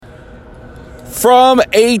From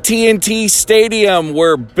AT&T Stadium,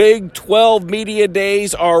 where Big 12 Media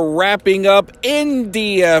Days are wrapping up in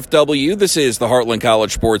DFW, this is the Heartland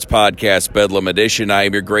College Sports Podcast Bedlam Edition. I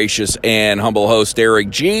am your gracious and humble host, Erik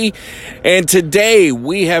Gee, and today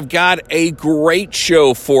we have got a great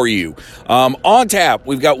show for you. On tap,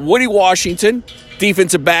 we've got Woodi Washington,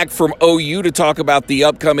 defensive back from OU, to talk about the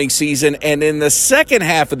upcoming season. And in the second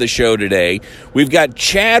half of the show today, we've got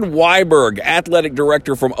Chad Weiberg, athletic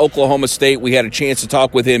director from Oklahoma State. We had a chance to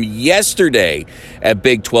talk with him yesterday at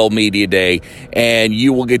Big 12 Media Day, and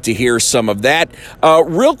you will get to hear some of that.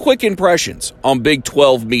 Real quick impressions on Big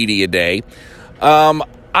 12 Media Day.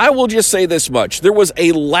 I will just say this much. There was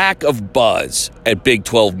a lack of buzz at Big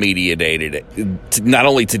 12 Media Day today, not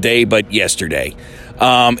only today, but yesterday.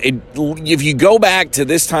 If you go back to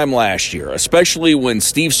this time last year, especially when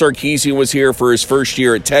Steve Sarkisian was here for his first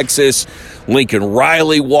year at Texas, Lincoln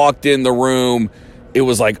Riley walked in the room. It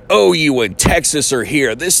was like, OU and Texas are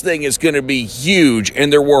here. This thing is going to be huge.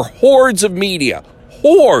 And there were hordes of media,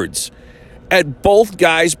 hordes, at both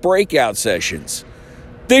guys' breakout sessions.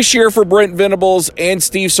 This year for Brent Venables and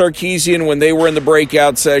Steve Sarkisian, when they were in the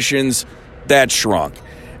breakout sessions, that shrunk.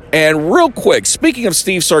 And real quick, speaking of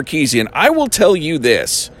Steve Sarkisian, I will tell you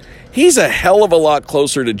this. He's a hell of a lot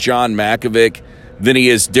closer to John Mackovic than he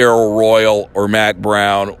is Darrell Royal or Matt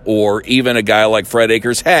Brown or even a guy like Fred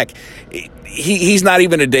Akers. Heck, he's not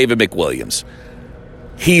even a David McWilliams.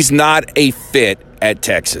 He's not a fit at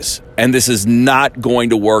Texas, and this is not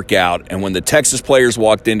going to work out. And when the Texas players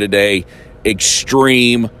walked in today,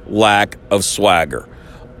 extreme lack of swagger.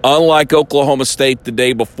 Unlike Oklahoma State the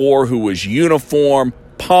day before, who was uniform,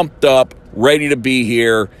 pumped up, ready to be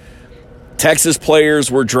here. Texas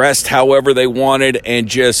players were dressed however they wanted, and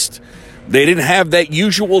they didn't have that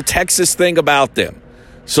usual Texas thing about them.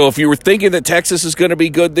 So if you were thinking that Texas is going to be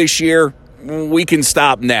good this year, we can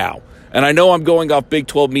stop now. And I know I'm going off Big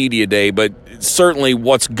 12 Media Day, but certainly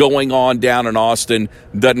what's going on down in Austin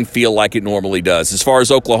doesn't feel like it normally does. As far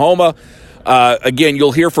as Oklahoma, again,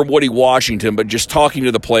 you'll hear from Woodi Washington, but just talking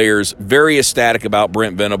to the players, very ecstatic about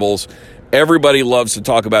Brent Venables. Everybody loves to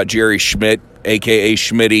talk about Jerry Schmidt, a.k.a.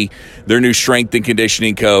 Schmitty, their new strength and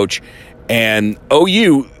conditioning coach. And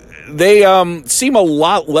OU, they seem a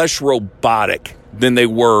lot less robotic than they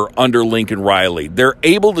were under Lincoln Riley. They're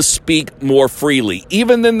able to speak more freely,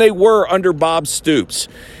 even than they were under Bob Stoops.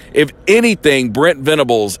 If anything, Brent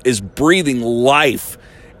Venables is breathing life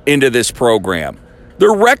into this program.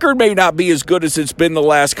 Their record may not be as good as it's been the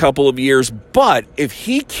last couple of years, but if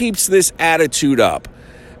he keeps this attitude up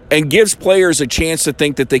and gives players a chance to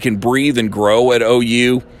think that they can breathe and grow at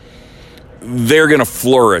OU, they're going to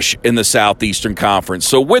flourish in the Southeastern Conference.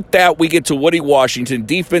 So with that, we get to Woodi Washington,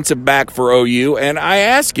 defensive back for OU, and I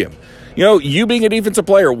ask him, you being a defensive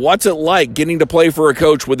player, what's it like getting to play for a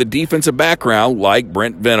coach with a defensive background like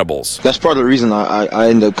Brent Venables? That's part of the reason I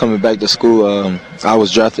ended up coming back to school. I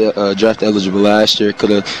was draft eligible last year. Could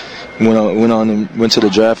have went to the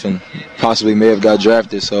draft and possibly may have got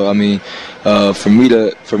drafted. So for me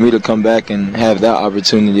to come back and have that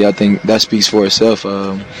opportunity, I think that speaks for itself.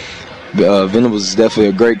 Venables is definitely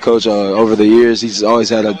a great coach. Over the years, he's always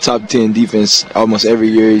had a top 10 defense almost every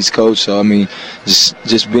year he's coached. So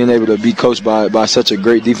just being able to be coached by such a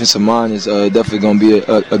great defensive mind is definitely going to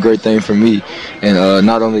be a great thing for me, and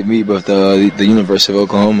not only me but the University of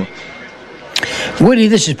Oklahoma. Woodi,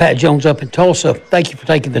 this is Pat Jones up in Tulsa. Thank you for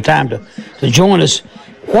taking the time to join us.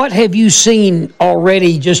 What have you seen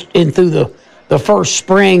already just through the first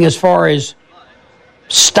spring as far as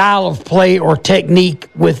style of play or technique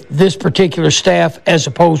with this particular staff as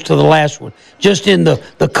opposed to the last one, just in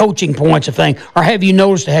the coaching points of thing, or have you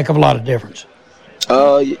noticed a heck of a lot of difference?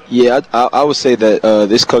 Yeah, I would say that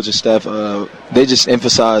this coaching staff, they just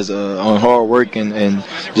emphasize on hard work and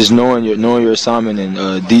just knowing your assignment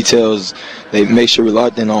and details. They make sure we're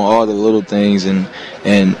locked in on all the little things, and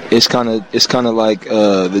it's kind of like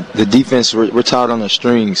the defense. We're tied on a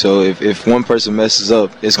string, so if one person messes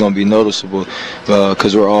up, it's going to be noticeable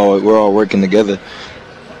because we're all working together.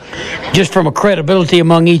 Just from a credibility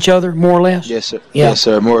among each other, more or less. Yes, sir. Yeah. Yes,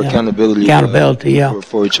 sir. More accountability.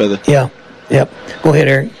 For each other. Yeah. Yep. Go ahead,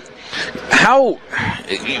 Erik. How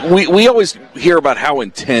we always hear about how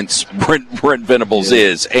intense Brent Venables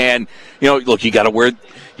is, and look, you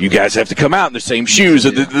guys have to come out in the same shoes,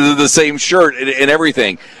 the same shirt, and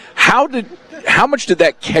everything. How much did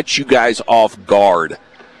that catch you guys off guard?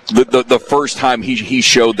 The first time he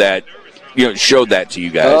showed that to you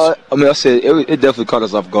guys. I said it definitely caught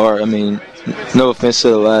us off guard. No offense to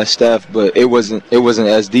the last staff, but it wasn't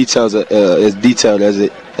as detailed as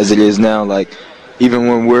it is now. Like, even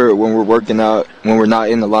when we're working out, when we're not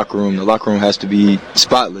in the locker room has to be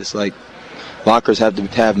spotless. Like lockers have to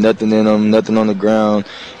have nothing in them, nothing on the ground,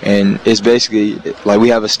 and it's basically like we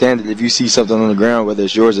have a standard. If you see something on the ground, whether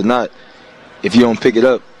it's yours or not, if you don't pick it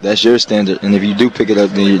up, that's your standard. And if you do pick it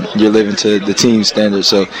up, then you're living to the team standard.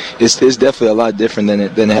 So it's definitely a lot different than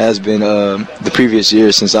it has been the previous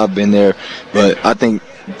years since I've been there. But I think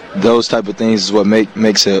those type of things is what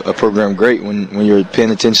makes a program great when you're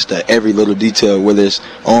paying attention to every little detail, whether it's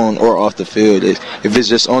on or off the field. If it's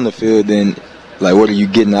just on the field, then like, what are you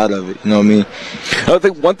getting out of it? You know what I mean? I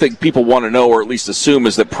think one thing people want to know, or at least assume,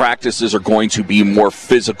 is that practices are going to be more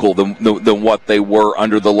physical than what they were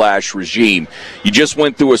under the last regime. You just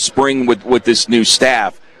went through a spring with this new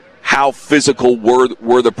staff. How physical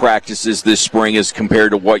were the practices this spring as compared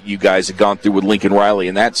to what you guys had gone through with Lincoln Riley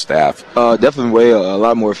and that staff? Definitely a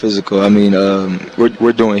lot more physical. I mean,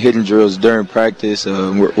 we're doing hidden drills during practice.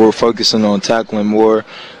 We're focusing on tackling more.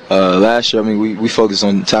 Last year, I mean, we focused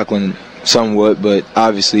on tackling somewhat, but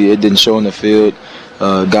obviously it didn't show in the field.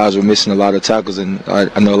 Guys were missing a lot of tackles, and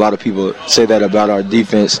I know a lot of people say that about our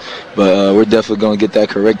defense, but we're definitely going to get that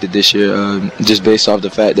corrected this year, just based off the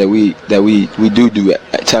fact that we do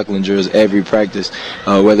tackling drills every practice,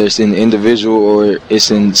 whether it's in individual or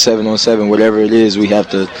it's in 7-on-7, whatever it is, we have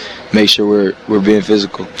to make sure we're being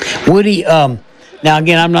physical. Woody, now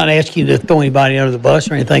again, I'm not asking you to throw anybody under the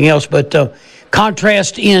bus or anything else, but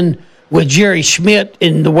contrast in with Jerry Schmidt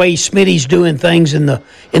and the way Smitty's doing things in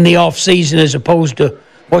the off season as opposed to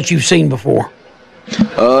what you've seen before?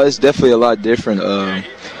 It's definitely a lot different.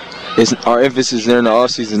 It's our emphasis during the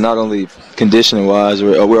off season, not only conditioning wise,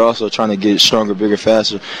 we're also trying to get stronger, bigger,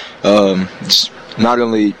 faster. Not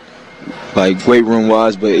only like weight room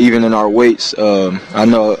wise, but even in our weights. I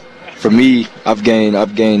know for me, I've gained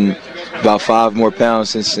about 5 more pounds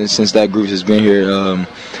since that group has been here.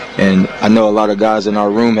 And I know a lot of guys in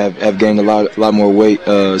our room have gained a lot more weight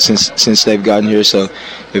since they've gotten here. So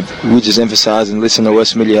if we just emphasize and listen to what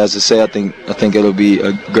Smitty has to say, I think it'll be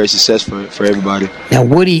a great success for everybody. Now,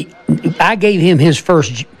 Woody, I gave him his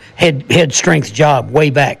first head strength job way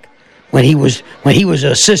back when he was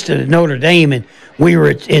an assistant at Notre Dame, and we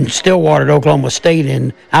were in Stillwater at Oklahoma State,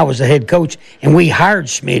 and I was the head coach, and we hired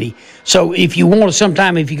Smitty. So if you want to,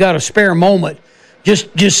 sometime if you got a spare moment,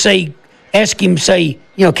 just say. Ask him, say,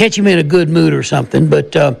 catch him in a good mood or something.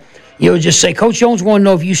 But, just say, Coach Jones want to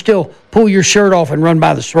know if you still pull your shirt off and run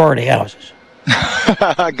by the sorority houses.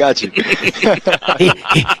 I got you.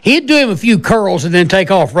 He'd do him a few curls and then take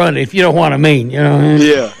off running, if you know what I mean.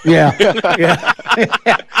 Yeah.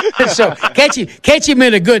 So catch him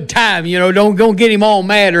in a good time. Don't get him all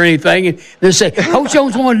mad or anything. And then say, Coach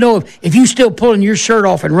Jones want to know if you still pulling your shirt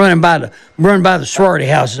off and running by the sorority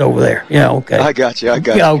houses over there. Okay. I got you.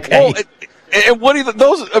 Okay. Well, and Woody, the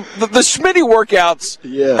Smitty workouts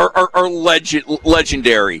are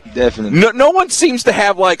legendary. Definitely. No one seems to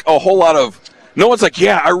have like a whole lot of. No one's like,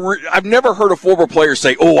 I've never heard a former player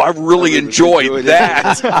say, I really enjoyed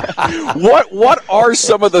that. What are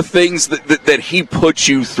some of the things that he puts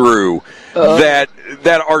you through that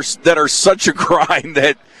are such a grind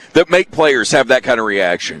that make players have that kind of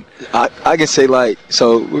reaction? I can say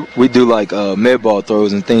we do med ball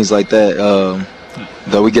throws and things like that.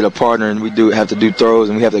 Though we get a partner and we have to do throws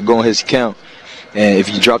and we have to go on his count. And if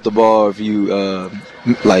you drop the ball, or if you throw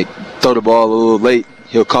the ball a little late,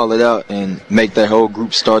 he'll call it out and make that whole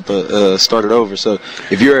group start it over. So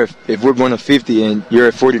if we're going to 50 and you're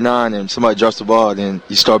at 49 and somebody drops the ball, then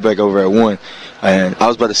you start back over at 1. And I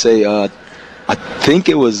was about to say, I think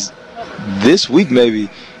it was this week maybe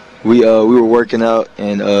we were working out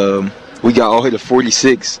and we got all the way to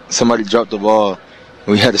 46. Somebody dropped the ball.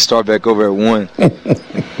 We had to start back over at 1.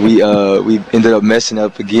 We ended up messing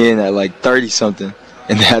up again at 30-something,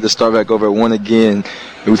 and they had to start back over at 1 again.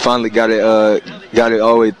 And we finally got it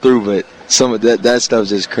all the way through, but some of that stuff is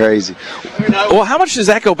just crazy. Well, how much does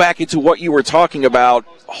that go back into what you were talking about,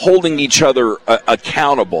 holding each other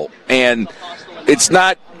accountable? And it's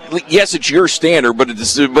not. Yes, it's your standard, but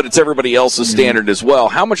it's everybody else's standard as well.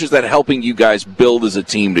 How much is that helping you guys build as a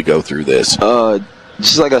team to go through this?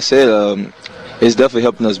 Just like I said. It's definitely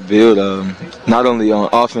helping us build, not only on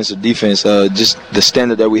offense or defense, just the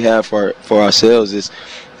standard that we have for ourselves.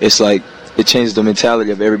 It's like it changes the mentality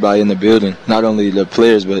of everybody in the building, not only the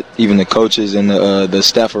players, but even the coaches and the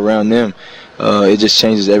staff around them. It just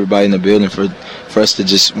changes everybody in the building for us to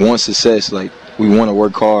just want success. We want to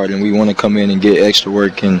work hard and we want to come in and get extra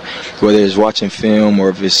work, and whether it's watching film or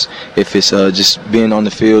if it's just being on the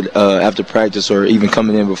field after practice or even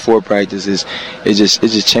coming in before practice, it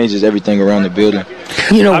just changes everything around the building.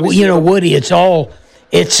 Woody,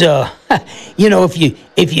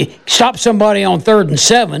 if you stop somebody on 3rd and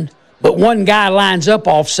 7, but one guy lines up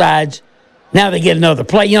off sides, Now they get another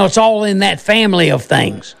play. It's all in that family of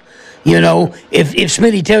things. If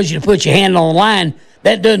Smitty tells you to put your hand on the line,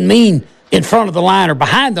 that doesn't mean in front of the line or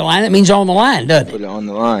behind the line. That means on the line, doesn't it? Put it on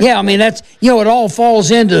the line. Yeah, I mean, that's, it all falls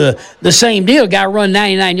into the same deal. Guy run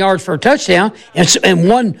 99 yards for a touchdown, and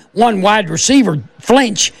one wide receiver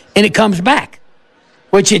flinch, and it comes back.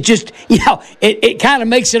 Which it just, it kind of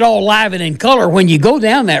makes it all live and in color when you go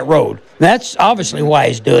down that road. That's obviously why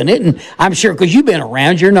he's doing it, and I'm sure because you've been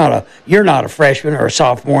around, you're not a freshman or a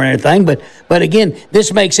sophomore or anything, but again,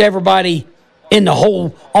 this makes everybody on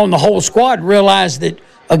the whole squad realize that,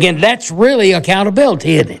 again, that's really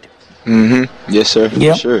accountability, isn't it? Mm-hmm. Yes, sir.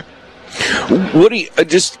 Yep. For sure. Woodi,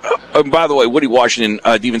 by the way, Woodi Washington,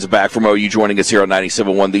 defensive back from OU, joining us here on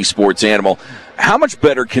 97.1 The Sports Animal. How much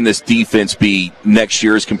better can this defense be next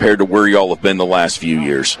year as compared to where y'all have been the last few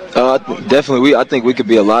years? Definitely. I think we could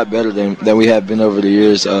be a lot better than we have been over the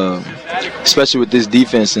years, especially with this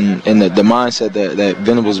defense and the mindset that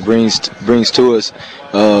Venables brings to us.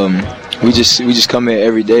 We just come in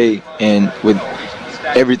every day, and with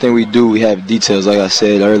everything we do, we have details, like I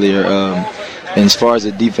said earlier. And as far as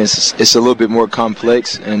the defense, it's a little bit more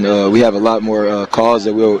complex, and we have a lot more calls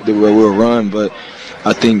that we'll run. But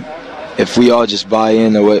I think if we all just buy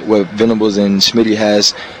into what Venables and Smitty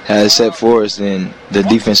has set for us, then the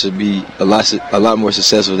defense would be a lot more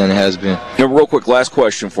successful than it has been. Now, real quick, last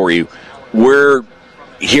question for you. We're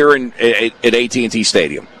here at AT&T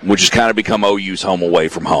Stadium, which has kind of become OU's home away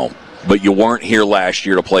from home. But you weren't here last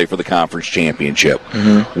year to play for the conference championship.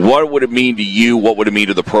 Mm-hmm. What would it mean to you? What would it mean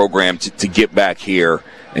to the program to get back here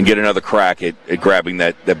and get another crack at grabbing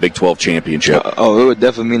that Big 12 championship? It would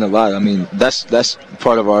definitely mean a lot. I mean, that's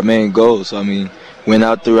part of our main goal. So, I mean, win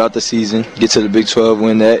out throughout the season, get to the Big 12,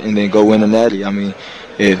 win that, and then go win the Natty. I mean,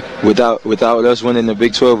 without us winning the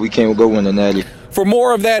Big 12, we can't go win the Natty. For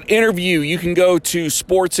more of that interview, you can go to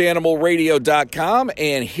sportsanimalradio.com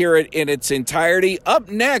and hear it in its entirety. Up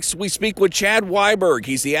next, we speak with Chad Weiberg.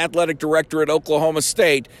 He's the athletic director at Oklahoma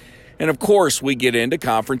State. And, of course, we get into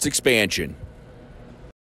conference expansion.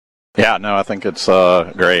 Yeah, no, I think it's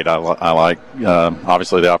great. I like,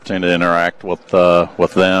 obviously, the opportunity to interact with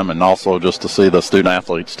them, and also just to see the student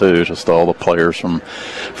athletes, too, just all the players from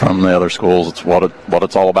the other schools. It's what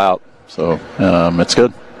it's all about. So it's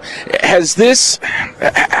good.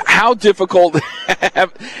 How difficult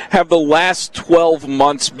have the last 12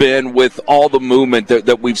 months been with all the movement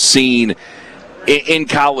that we've seen in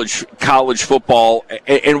college football,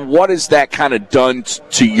 and what has that kind of done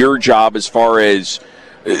to your job as far as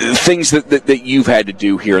things that you've had to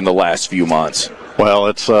do here in the last few months? Well,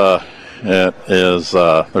 it is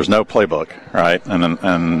there's no playbook, right?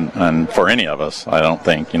 And for any of us, I don't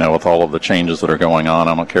think, with all of the changes that are going on,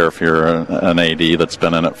 I don't care if you're an AD that's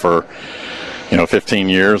been in it for 15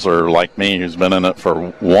 years or like me who's been in it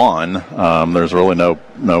for one. There's really no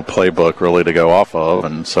playbook really to go off of,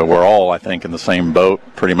 and so we're all, I think, in the same boat,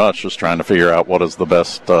 pretty much just trying to figure out what is the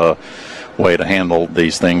best way to handle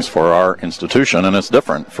these things for our institution, and it's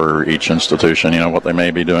different for each institution. What they may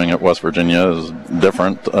be doing at West Virginia is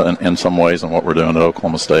different in some ways than what we're doing at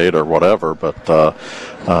Oklahoma State or whatever, but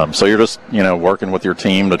so you're just working with your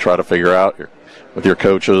team to try to figure out with your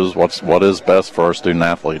coaches what is best for our student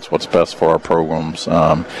athletes, what's best for our programs,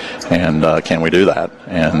 and can we do that,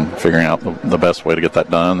 and figuring out the best way to get that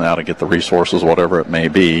done, how to get the resources, whatever it may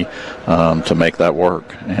be, to make that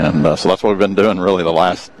work. And so that's what we've been doing really the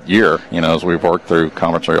last year, as we've worked through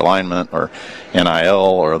conference realignment or NIL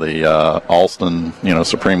or the Alston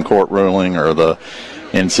Supreme Court ruling or the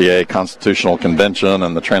NCAA Constitutional Convention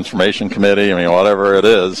and the Transformation Committee. I mean, whatever it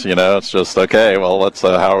is, it's just, okay, well, let's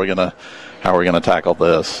how are we going to tackle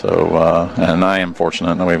this? So, and I am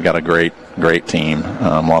fortunate that we've got a great team,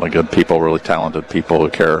 a lot of good people, really talented people who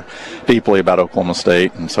care deeply about Oklahoma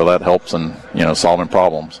State, and so that helps in solving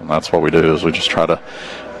problems. And that's what we do, is we just try to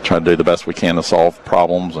do the best we can to solve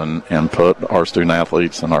problems and put our student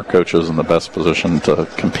athletes and our coaches in the best position to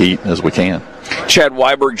compete as we can. Chad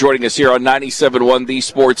Weiberg joining us here on 97.1 The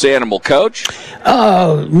Sports Animal. Coach?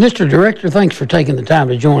 Mr. Director, thanks for taking the time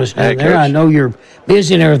to join us down there. Coach. I know you're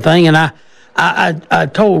busy and everything, and I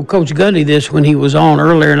told Coach Gundy this when he was on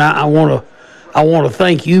earlier, and I want to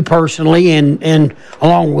thank you personally and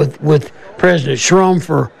along with President Shrum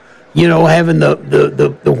for having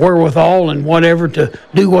the wherewithal and whatever to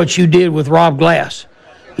do what you did with Rob Glass.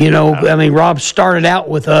 I mean, Rob started out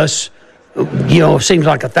with us, it seems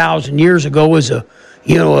like 1,000 years ago as a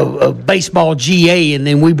baseball GA, and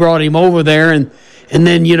then we brought him over there and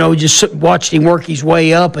then, just watched him work his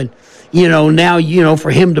way up. And, now,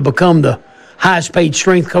 for him to become the highest paid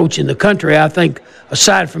strength coach in the country, I think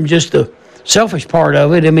aside from just the selfish part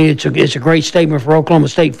of it, I mean, it's a great statement for Oklahoma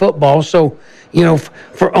State football. So,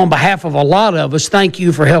 for on behalf of a lot of us, thank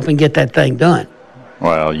you for helping get that thing done.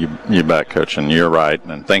 Well, you bet, Coach, and you're right.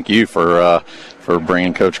 And thank you for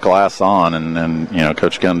bringing Coach Glass on. And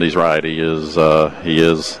Coach Gundy's right. He is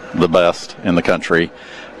the best in the country,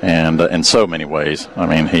 and in so many ways. I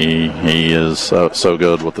mean, he is so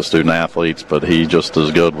good with the student athletes, but he just is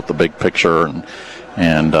good with the big picture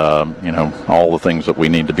and all the things that we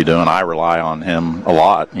need to be doing. I rely on him a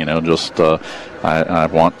lot. I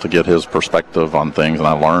want to get his perspective on things, and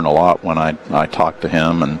I learn a lot when I talk to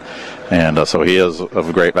him, and so he is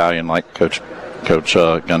of great value. And like Coach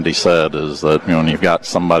Gundy said, is that when you've got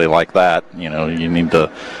somebody like that, you need to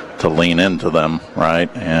lean into them, right,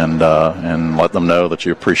 and let them know that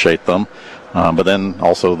you appreciate them. But then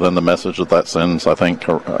the message that sends, I think,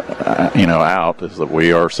 out is that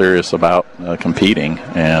we are serious about competing,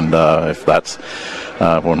 and if that's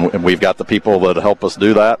when we've got the people that help us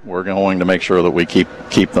do that, we're going to make sure that we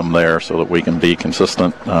keep them there so that we can be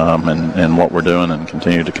consistent in what we're doing and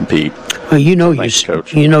continue to compete. Well, Thanks,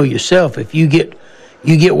 Coach. You know yourself, if you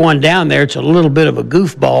get one down there, it's a little bit of a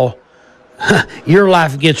goofball. Your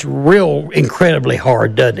life gets real incredibly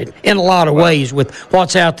hard, doesn't it? In a lot of ways, with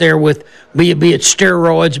what's out there, with be it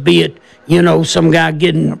steroids, be it some guy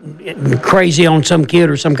getting crazy on some kid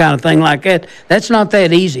or some kind of thing like that. That's not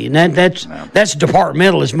that easy, and that's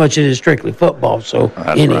departmental as much as it is strictly football. So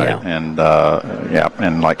that's anyhow, right.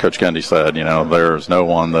 And like Coach Gundy said, there's no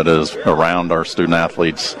one that is around our student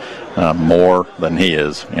athletes more than he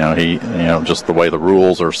is. He just the way the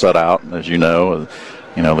rules are set out, as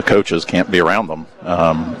the coaches can't be around them,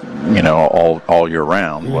 all year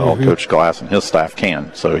round. Mm-hmm. Well, Coach Glass and his staff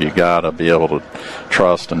can. So you got to be able to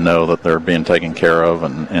trust and know that they're being taken care of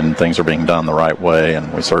and things are being done the right way.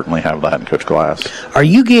 And we certainly have that in Coach Glass. Are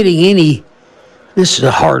you getting any? This is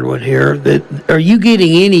a hard one here. Are you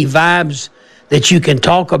getting any vibes that you can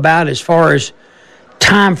talk about as far as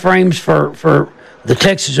time frames for the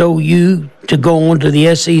Texas OU to go on to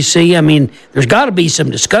the SEC? I mean, there's got to be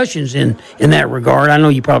some discussions in that regard. I know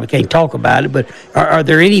you probably can't talk about it, but are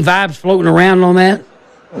there any vibes floating around on that?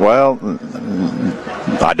 Well,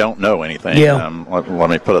 I don't know anything. Yeah. Let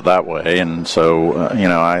me put it that way. And so,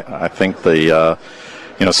 I think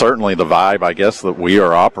certainly the vibe, I guess, that we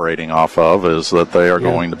are operating off of is that they are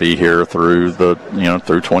going to be here through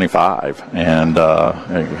through 25, and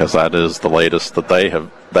because that is the latest that they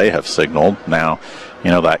have signaled. Now,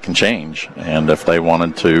 that can change, and if they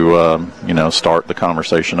wanted to, start the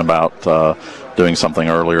conversation about doing something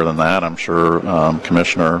earlier than that, I'm sure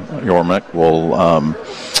Commissioner Yormick will,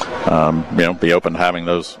 be open to having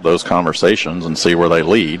those conversations and see where they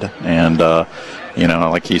lead. And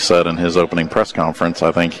like he said in his opening press conference,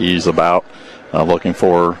 I think he's about looking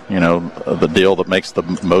for the deal that makes the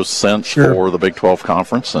most sense for the Big 12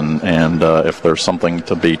 conference, and if there's something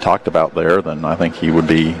to be talked about there, then I think he would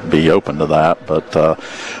be open to that. But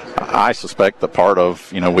I suspect that part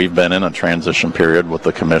of we've been in a transition period with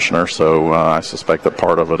the commissioner, so I suspect that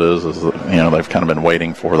part of it is that they've kind of been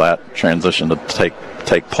waiting for that transition to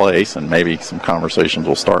take place, and maybe some conversations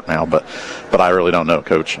will start now. But I really don't know,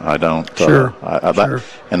 Coach. I don't.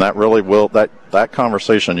 And that really will that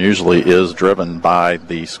conversation usually is driven by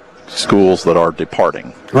these schools that are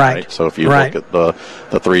departing. Right. So if you look at the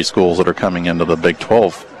three schools that are coming into the Big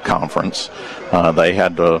 12 conference, they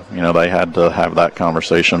had to have that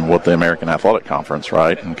conversation with the American Athletic Conference,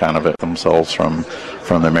 right, and kind of themselves from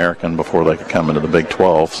the American before they could come into the Big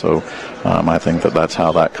 12. So I think that's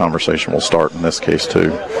how that conversation will start in this case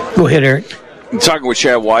too. Go ahead, Eric. I'm talking with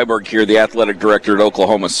Chad Weiberg here, the athletic director at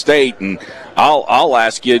Oklahoma State, and I'll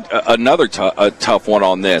ask you another tough one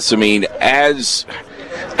on this. I mean, as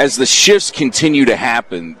the shifts continue to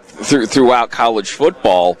happen throughout college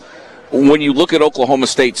football, when you look at Oklahoma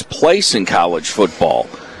State's place in college football,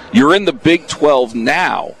 you're in the Big 12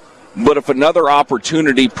 now, but if another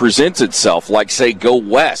opportunity presents itself, like, say, go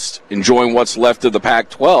west and join what's left of the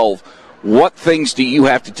Pac-12, what things do you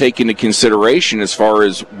have to take into consideration as far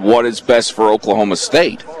as what is best for Oklahoma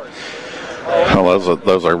State? Well,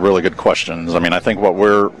 those are really good questions. I mean, I think what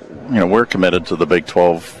we're committed to the Big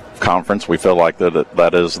 12 conference. We feel like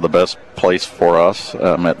that is the best place for us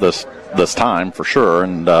at this time for sure,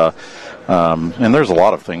 and there's a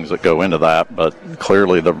lot of things that go into that. But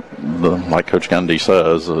clearly, the like Coach Gundy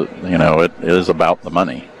says, it is about the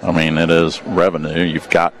money. I mean, it is revenue.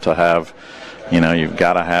 You've got to have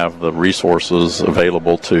the resources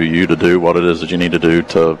available to you to do what it is that you need to do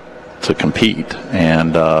to compete.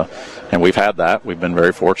 And And we've had that. We've been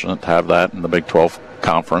very fortunate to have that in the Big 12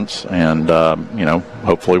 conference, and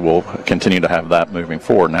hopefully we'll continue to have that moving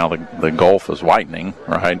forward. Now the gulf is widening,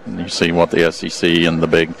 right? And you see what the SEC and the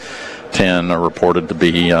Big 10 are reported to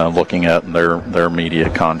be looking at in their media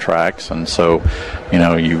contracts, and so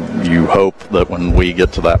you hope that when we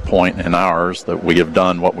get to that point in ours that we have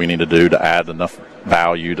done what we need to do to add enough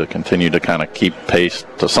value to continue to kind of keep pace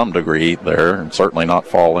to some degree there, and certainly not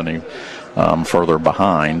fall any further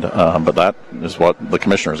behind, but that is what the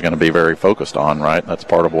commissioner is going to be very focused on, right? That's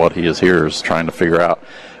part of what he is here, is trying to figure out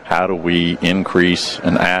how do we increase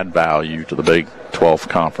and add value to the Big 12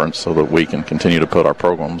 conference so that we can continue to put our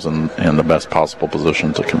programs in the best possible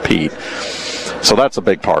position to compete. So that's a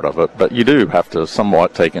big part of it, but you do have to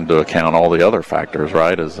somewhat take into account all the other factors,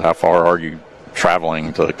 right? Is how far are you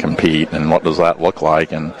traveling to compete, and what does that look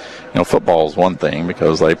like? And football is one thing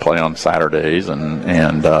because they play on Saturdays, and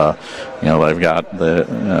they've got the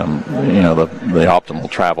optimal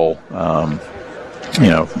travel,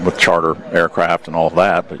 with charter aircraft and all of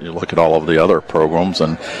that. But you look at all of the other programs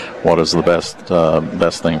and what is the best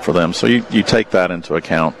thing for them. So you take that into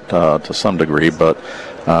account to some degree, but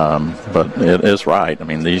it is right. I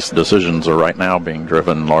mean, these decisions are right now being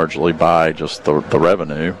driven largely by just the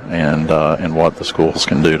revenue and what the schools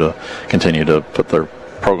can do to continue to put their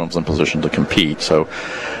programs in position to compete. So,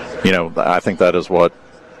 I think that is what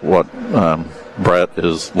Brett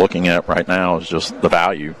is looking at right now, is just the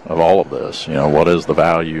value of all of this. What is the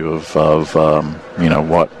value of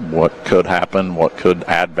what could happen, what could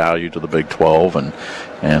add value to the Big 12, and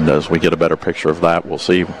as we get a better picture of that, we'll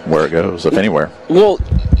see where it goes, if anywhere. Well,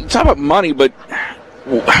 talk about money, but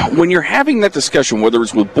when you're having that discussion, whether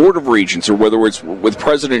it's with Board of Regents or whether it's with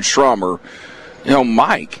President Schrum or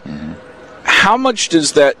Mike, how much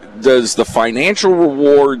does the financial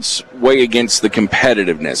rewards weigh against the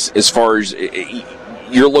competitiveness, as far as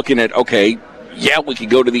you're looking at, okay, yeah, we could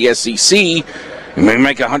go to the SEC and maybe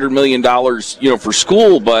make $100 million, for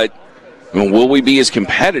school, but will we be as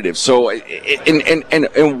competitive? So,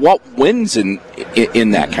 and what wins in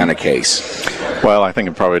that kind of case? Well, I think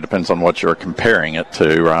it probably depends on what you're comparing it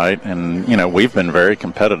to, right? And, we've been very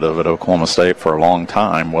competitive at Oklahoma State for a long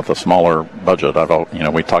time with a smaller budget.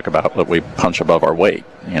 We talk about that we punch above our weight.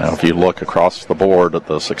 If you look across the board at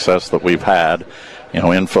the success that we've had,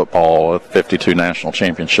 in football, 52 national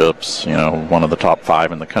championships, one of the top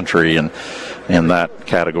 5 in the country, and in that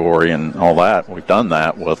category and all that, we've done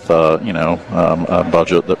that with, a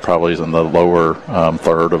budget that probably is in the lower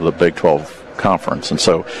third of the Big 12 conference. And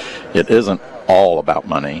so it isn't all about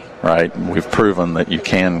money, right? We've proven that you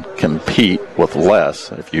can compete with less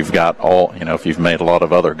if you've got if you've made a lot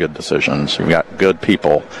of other good decisions, you've got good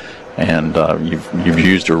people, and you've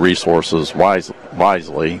used your resources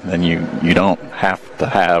wisely, then you don't have to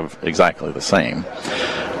have exactly the same.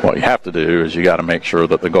 What you have to do is you got to make sure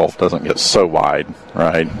that the gulf doesn't get so wide,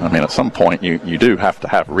 right? I mean, at some point you do have to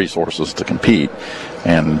have resources to compete,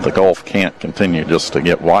 and the gulf can't continue just to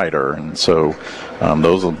get wider. And so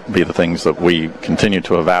those will be the things that we continue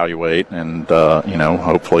to evaluate, and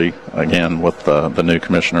hopefully, again, with the new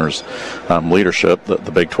commissioner's leadership, that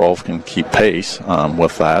the Big 12 can keep pace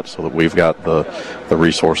with that, so that we've got the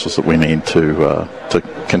resources that we need to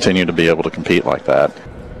continue to be able to compete like that.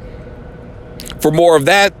 For more of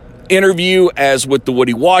that interview, as with the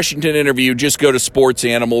Woody Washington interview, just go to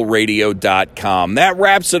sportsanimalradio.com. That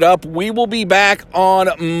wraps it up. We will be back on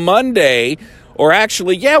Monday. Or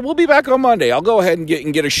actually, we'll be back on Monday. I'll go ahead and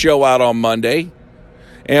get a show out on Monday.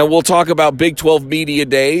 And we'll talk about Big 12 Media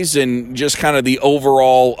Days and just kind of the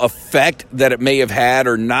overall effect that it may have had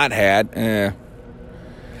or not had.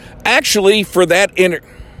 Actually, for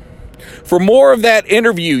more of that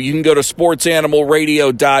interview, you can go to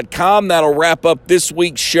sportsanimalradio.com. That'll wrap up this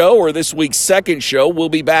week's show, or this week's second show. We'll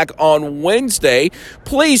be back on Wednesday.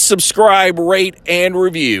 Please subscribe, rate, and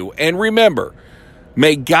review. And remember,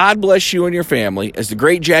 may God bless you and your family. As the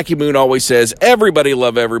great Jackie Moon always says, everybody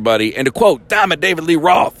love everybody. And to quote Diamond David Lee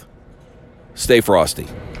Roth, stay frosty.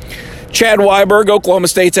 Chad Weiberg, Oklahoma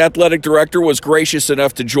State's athletic director, was gracious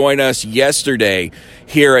enough to join us yesterday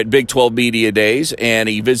here at Big 12 Media Days, and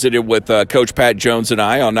he visited with Coach Pat Jones and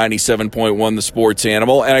I on 97.1 The Sports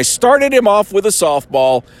Animal, and I started him off with a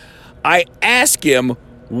softball. I asked him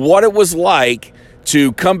what it was like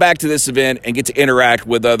to come back to this event and get to interact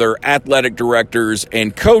with other athletic directors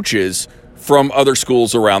and coaches from other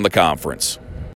schools around the conference.